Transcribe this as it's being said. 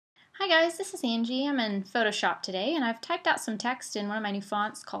Hi guys, this is Angie. I'm in Photoshop today and I've typed out some text in one of my new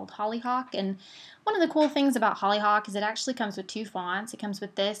fonts called Hollyhock, and one of the cool things about Hollyhock is it actually comes with two fonts. It comes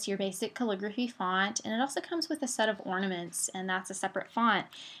with this, your basic calligraphy font, and it also comes with a set of ornaments, and that's a separate font.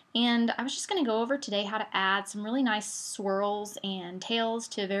 And I was just going to go over today how to add some really nice swirls and tails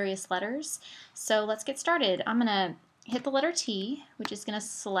to various letters. So let's get started. I'm going to hit the letter T, which is going to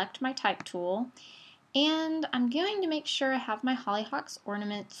select my type tool. And I'm going to make sure I have my Hollyhock's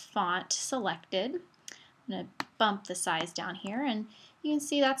ornament font selected. I'm going to bump the size down here, and you can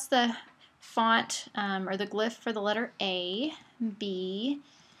see that's the font or the glyph for the letter A, B,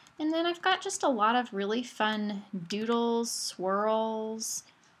 and then I've got just a lot of really fun doodles, swirls,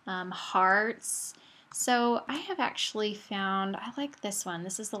 hearts. So I have actually found, I like this one.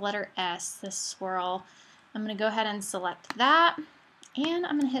 This is the letter S, this swirl. I'm going to go ahead and select that. And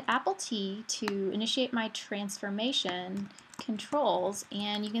I'm going to hit Apple T to initiate my transformation controls,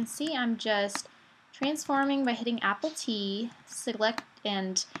 and you can see I'm just transforming by hitting Apple T, select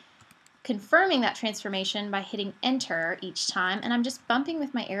and confirming that transformation by hitting enter each time, and I'm just bumping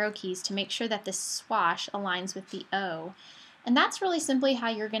with my arrow keys to make sure that this swash aligns with the O. And that's really simply how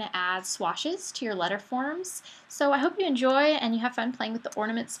you're going to add swashes to your letter forms. So I hope you enjoy and you have fun playing with the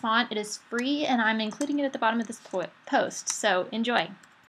ornaments font. It is free and I'm including it at the bottom of this post, so enjoy.